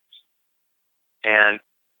insurance. And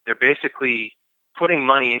they're basically putting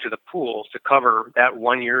money into the pool to cover that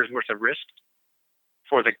 1 year's worth of risk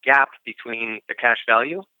for the gap between the cash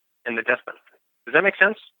value and the death benefit. Does that make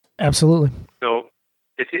sense? Absolutely. So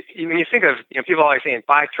when you think of, people always saying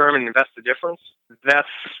buy term and invest the difference, that's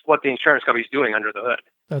what the insurance company is doing under the hood.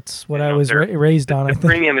 That's what I was raised on, I the think.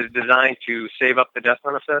 premium is designed to save up the death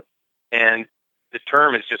benefit, and the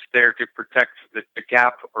term is just there to protect the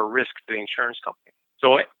gap or risk to the insurance company.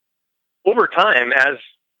 So over time, as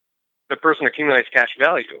the person accumulates cash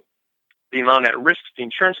value, the amount at risk to the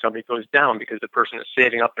insurance company goes down because the person is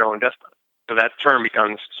saving up their own death benefit. So that term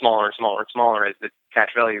becomes smaller and smaller and smaller as the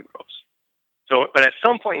cash value grows. So, but at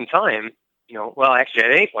some point in time, actually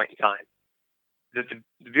at any point in time, the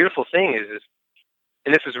beautiful thing is,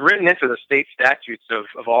 and this is written into the state statutes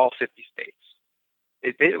of all 50 states.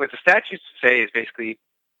 What the statutes say is basically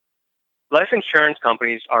life insurance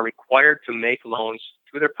companies are required to make loans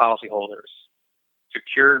to their policyholders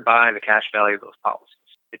secured by the cash value of those policies.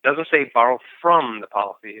 It doesn't say borrow from the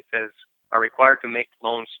policy. It says are required to make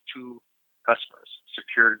loans to customers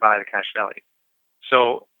secured by the cash value.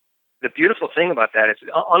 So the beautiful thing about that is,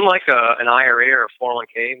 unlike an IRA or a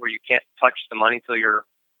 401k where you can't touch the money till you're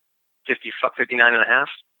 59 and a half,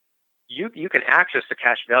 you can access the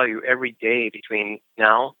cash value every day between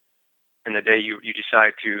now and the day you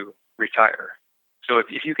decide to retire. So if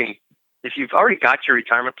you've already got your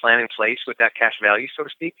retirement plan in place with that cash value, so to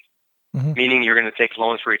speak, meaning you're going to take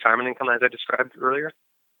loans for retirement income as I described earlier,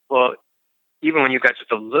 well, even when you've got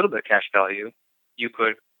just a little bit of cash value, you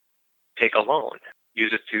could take a loan,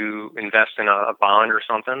 use it to invest in a bond or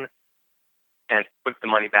something, and put the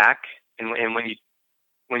money back. And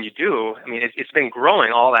when you do, I mean, it's been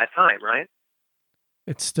growing all that time, right?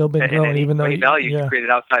 It's still been growing, even though any value you created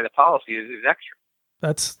outside the policy is extra.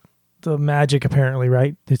 That's the magic, apparently,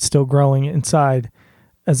 right? It's still growing inside,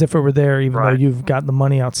 as if it were there, even though you've got the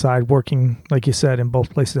money outside working, like you said, in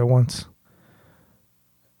both places at once.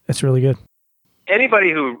 It's really good.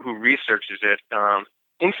 Anybody who researches it,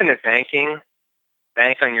 infinite banking,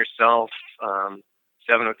 bank on yourself,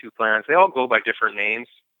 702 plans, they all go by different names.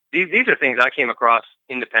 These are things I came across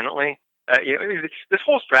independently. This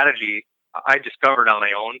whole strategy I discovered on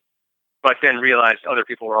my own, but then realized other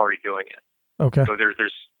people were already doing it. Okay. So there's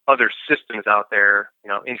other systems out there,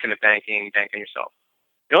 infinite banking, bank on yourself.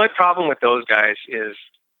 The only problem with those guys is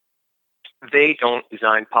they don't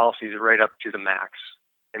design policies right up to the max.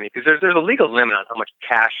 I mean, because there's a legal limit on how much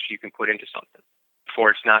cash you can put into something before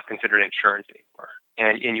it's not considered insurance anymore.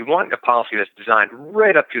 And you want a policy that's designed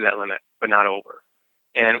right up to that limit, but not over.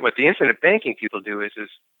 And what the infinite banking people do is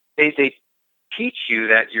they teach you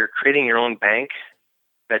that you're creating your own bank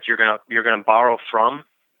that you're gonna borrow from,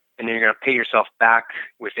 and then you're gonna pay yourself back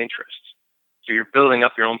with interest. So you're building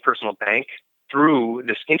up your own personal bank through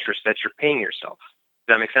this interest that you're paying yourself.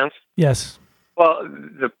 Does that make sense? Yes. Well,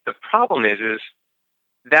 the problem is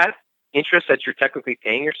that interest that you're technically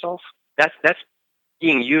paying yourself, that's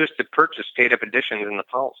being used to purchase paid-up additions in the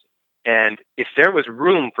policy. And if there was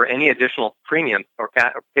room for any additional premium or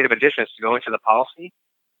paid-up additions to go into the policy,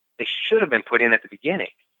 they should have been put in at the beginning,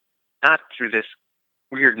 not through this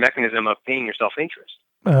weird mechanism of paying yourself interest.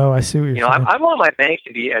 Oh, I see what you're saying. I want my bank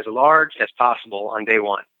to be as large as possible on day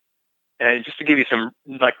one. And just to give you some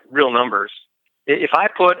real numbers, if I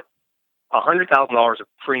put $100,000 of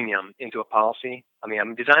premium into a policy, I mean,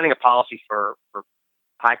 I'm designing a policy for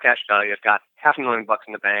high cash value. I've got $500,000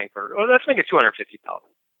 in the bank, or let's make it $250,000.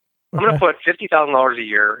 I'm going to put $50,000 a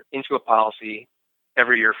year into a policy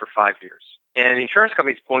every year for 5 years. And the insurance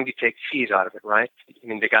company is going to take fees out of it, right? I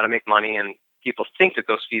mean, they got to make money, and people think that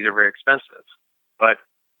those fees are very expensive. But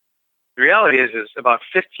the reality is about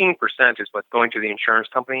 15% is what's going to the insurance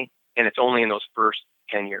company, and it's only in those first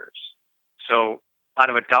 10 years. So out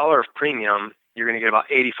of $1 of premium, you're going to get about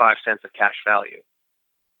 85 cents of cash value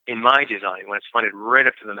in my design when it's funded right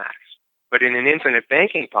up to the max. But in an infinite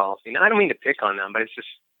banking policy, and I don't mean to pick on them, but it's just,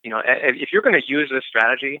 if you're going to use this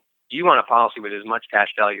strategy, you want a policy with as much cash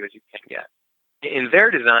value as you can get. In their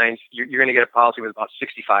designs, you're going to get a policy with about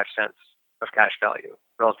 65 cents of cash value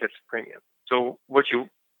relative to premium. So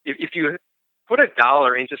if you put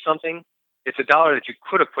 $1 into something, it's $1 that you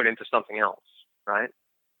could have put into something else, right?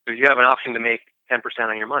 So you have an option to make 10%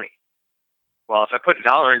 on your money. Well, if I put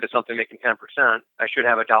 $1 into something making 10%, I should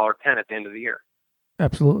have $1.10 at the end of the year.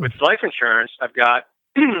 Absolutely. With life insurance, I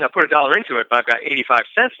put $1 into it, but I've got 85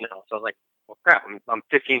 cents now. So I was like, well, crap, I'm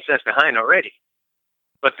 15 cents behind already.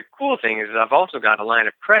 But the cool thing is I've also got a line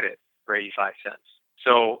of credit for 85 cents.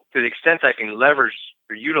 So to the extent I can leverage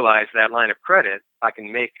or utilize that line of credit, I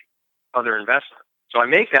can make other investments. So I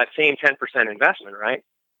make that same 10% investment, right?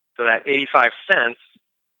 So that 85 cents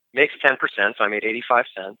makes 10%. So I made 85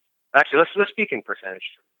 cents. Actually, let's speak in percentage.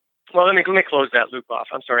 Well, let me close that loop off.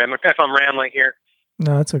 I'm sorry if I'm rambling here.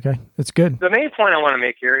 No, that's okay. It's good. The main point I want to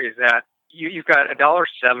make here is that you've got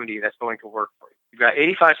 $1.70 that's going to work for you. You've got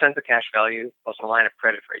 85 cents of cash value plus a line of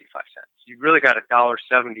credit for 85 cents. You've really got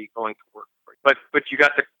 $1.70 going to work for you. but you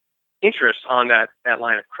got the interest on that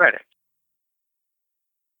line of credit.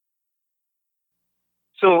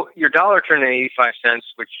 So your dollar turned into 85 cents,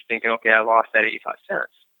 which you're thinking, okay, I lost that 85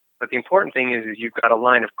 cents. But the important thing is you've got a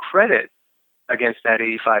line of credit against that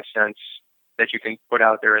 85 cents that you can put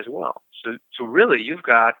out there as well. So really, you've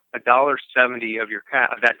got $1.70 of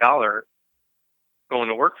that dollar going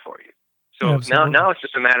to work for you. So now it's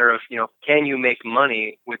just a matter of, can you make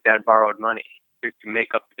money with that borrowed money to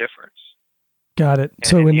make up the difference? Got it.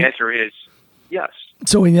 And the answer is yes.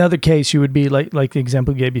 So in the other case, you would be like the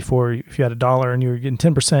example you gave before. If you had $1 and you were getting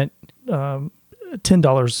 10%,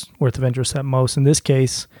 $10 worth of interest at most. In this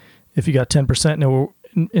case, if you got 10%, now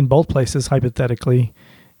in both places, hypothetically,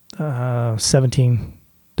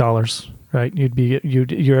 $17, right?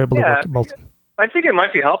 You're able to work both. I think it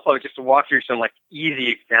might be helpful just to walk through some easy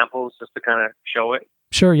examples just to kind of show it.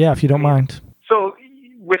 Sure, yeah, if you don't mind. So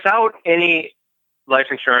without any life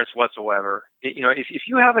insurance whatsoever, if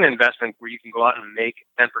you have an investment where you can go out and make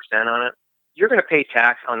 10% on it, you're going to pay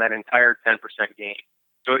tax on that entire 10% gain.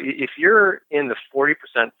 So if you're in the 40%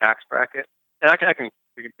 tax bracket, and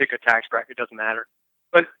we can pick a tax bracket, doesn't matter,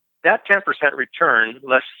 but that 10% return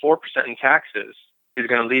less 4% in taxes is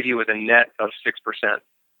going to leave you with a net of 6%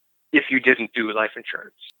 if you didn't do life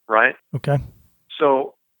insurance, right? Okay.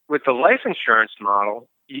 So with the life insurance model,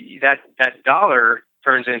 that dollar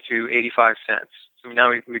turns into 85 cents. So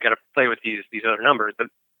now we got to play with these other numbers. But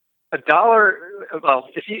 $1, well,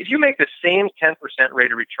 if you make the same 10%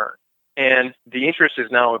 rate of return, and the interest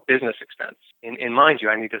is now a business expense, and mind you,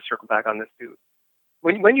 I need to circle back on this too.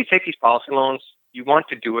 When you take these policy loans, you want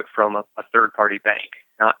to do it from a third-party bank,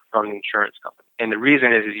 not from the insurance company. And the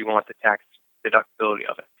reason is you want the tax deductibility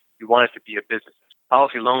of it. You want it to be a business.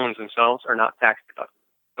 Policy loans themselves are not tax deductible.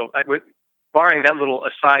 So barring that little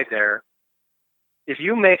aside there, if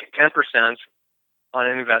you make 10% on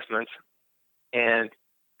an investment and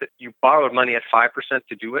you borrowed money at 5%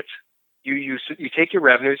 to do it, you take your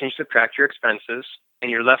revenues and you subtract your expenses, and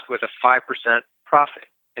you're left with a 5% profit.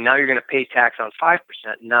 And now you're going to pay tax on 5%,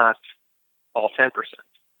 not all 10%.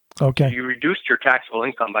 Okay. So you reduced your taxable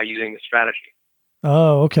income by using this strategy.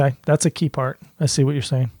 Oh, okay. That's a key part. I see what you're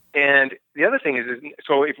saying. And the other thing is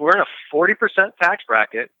so if we're in a 40% tax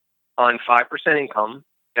bracket on 5% income,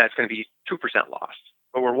 that's going to be 2% lost.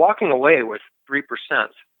 But we're walking away with 3%.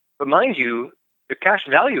 But mind you, the cash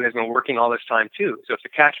value has been working all this time too. So if the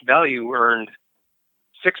cash value earned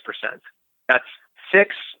 6%, that's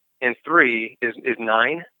 6 and 3 is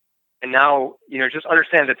 9. And now, just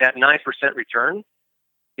understand that 9% return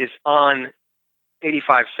is on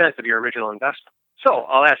 85 cents of your original investment. So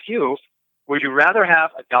I'll ask you, would you rather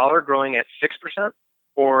have $1 growing at 6%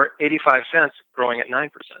 or 85 cents growing at 9%?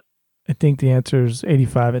 I think the answer is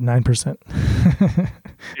 85 at 9%.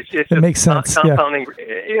 It makes sense. Compounding,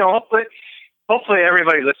 hopefully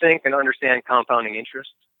everybody listening can understand compounding interest.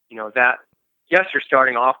 That, yes, you're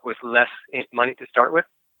starting off with less money to start with,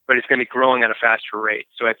 but it's going to be growing at a faster rate.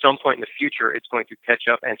 So at some point in the future, it's going to catch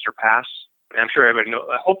up and surpass. I'm sure everybody knows.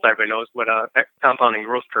 I hope everybody knows what a compounding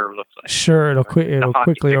growth curve looks like. Sure, it'll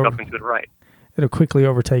quickly up and to the right. It'll quickly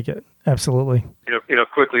overtake it. Absolutely. It'll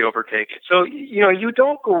quickly overtake it. So you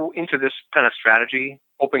don't go into this kind of strategy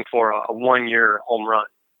hoping for a 1-year home run.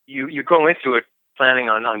 You go into it planning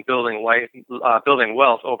on building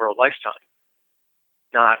wealth over a lifetime,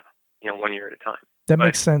 not 1 year at a time. That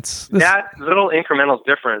makes sense. That little incremental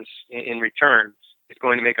difference in returns is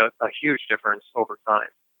going to make a huge difference over time.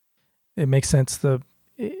 It makes sense.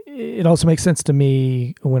 It also makes sense to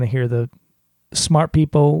me when I hear the smart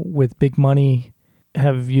people with big money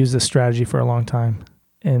have used this strategy for a long time.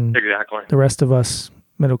 And exactly. The rest of us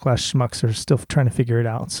middle-class schmucks are still trying to figure it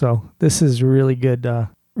out. So this is really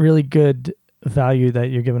good value that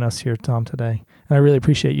you're giving us here, Tom, today. And I really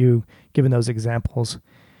appreciate you giving those examples.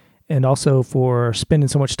 And also for spending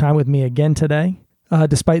so much time with me again today.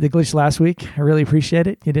 Despite the glitch last week, I really appreciate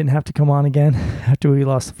it. You didn't have to come on again after we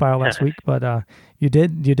lost the file last week, but you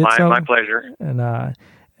did so. My pleasure.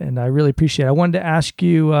 And I really appreciate it. I wanted to ask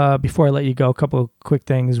you, before I let you go, a couple of quick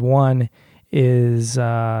things. One is,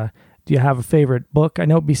 do you have a favorite book? I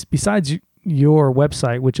know besides your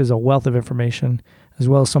website, which is a wealth of information, as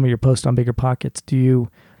well as some of your posts on Bigger Pockets, do you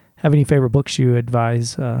have any favorite books you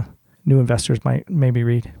advise new investors might maybe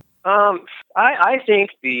read? I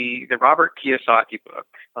think the Robert Kiyosaki book,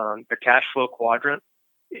 The Cash Flow Quadrant,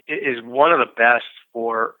 is one of the best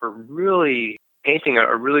for really painting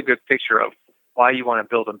a really good picture of why you want to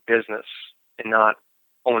build a business and not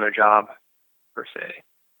own a job per se.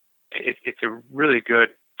 It's a really good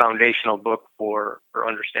foundational book for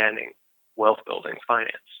understanding wealth building,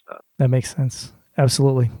 finance. That makes sense.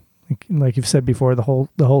 Absolutely. Like you've said before, the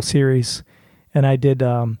whole series And I did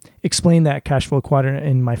explain that cash flow quadrant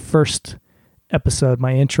in my first episode,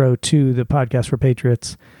 my intro to the Podcast for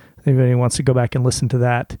Patriots. If anybody wants to go back and listen to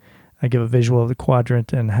that, I give a visual of the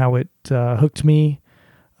quadrant and how it hooked me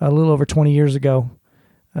a little over 20 years ago.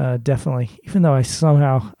 Definitely, even though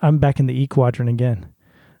I'm back in the E quadrant again.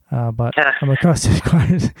 But I'm across the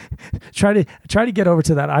quadrant. try to get over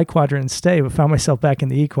to that I quadrant and stay, but found myself back in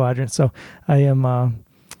the E quadrant. So I am.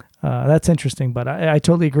 That's interesting, but I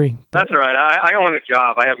totally agree. That's all right. I own a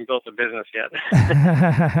job. I haven't built a business yet.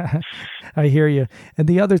 I hear you. And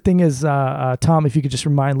the other thing is, Tom, if you could just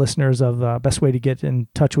remind listeners of the best way to get in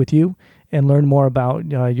touch with you and learn more about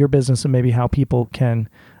your business and maybe how people can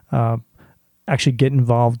actually get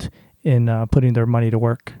involved in putting their money to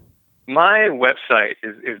work. My website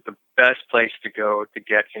is the best place to go to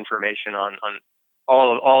get information on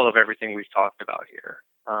all of everything we've talked about here.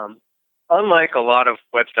 Unlike a lot of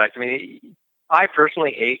websites, I mean, I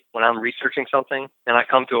personally hate when I'm researching something and I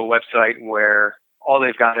come to a website where all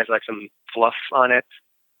they've got is like some fluff on it,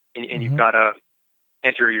 and you've got to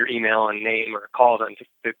enter your email and name or call them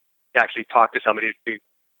to actually talk to somebody to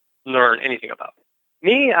learn anything about it.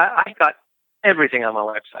 Me, I got everything on my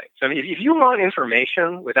website. So I mean, if you want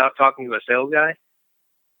information without talking to a sales guy,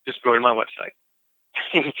 just go to my website.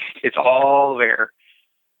 It's all there.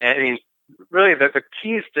 And I mean, really, the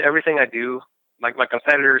keys to everything I do, my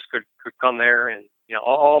competitors could come there, and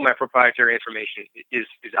all my proprietary information is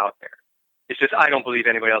out there. It's just I don't believe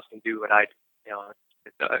anybody else can do what I do.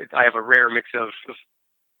 I have a rare mix of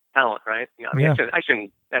talent, right? I mean, I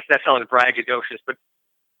shouldn't. That sounds braggadocious, but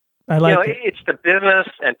I like it's the business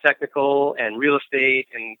and technical and real estate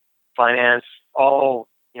and finance all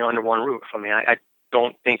under one roof. I mean, I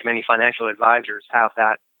don't think many financial advisors have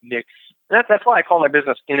that mix. And that's why I call my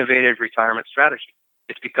business Innovative Retirement Strategy.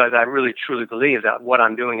 It's because I really truly believe that what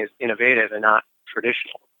I'm doing is innovative and not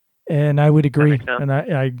traditional. And I would agree. And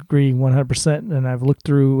I agree 100%. And I've looked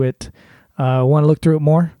through it. I want to look through it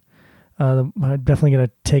more. I'm definitely going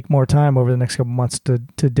to take more time over the next couple months to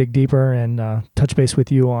dig deeper and touch base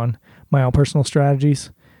with you on my own personal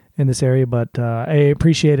strategies in this area. But I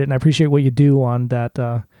appreciate it. And I appreciate what you do on that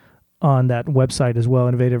website as well,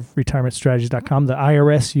 innovateveretirementstrategies.com, the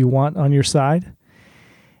IRS you want on your side.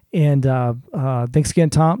 And thanks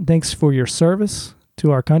again, Tom. Thanks for your service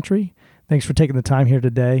to our country. Thanks for taking the time here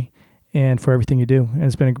today and for everything you do. And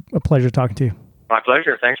it's been a pleasure talking to you. My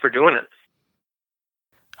pleasure. Thanks for doing it.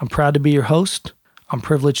 I'm proud to be your host. I'm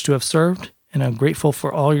privileged to have served, and I'm grateful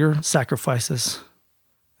for all your sacrifices.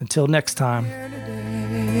 Until next time.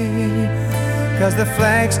 'Cause the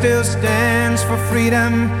flag still stands for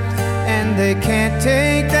freedom, and they can't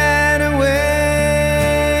take that away.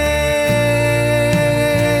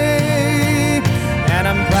 And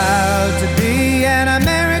I'm proud to be an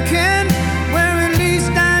American, where at least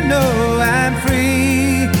I know I'm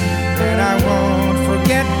free. And I won't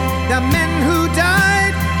forget the men who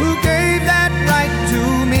died, who gave that right to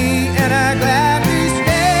me. And I gladly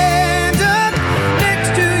stand up next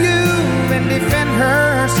to you and defend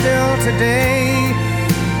her still today.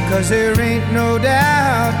 'Cause there ain't no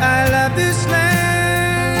doubt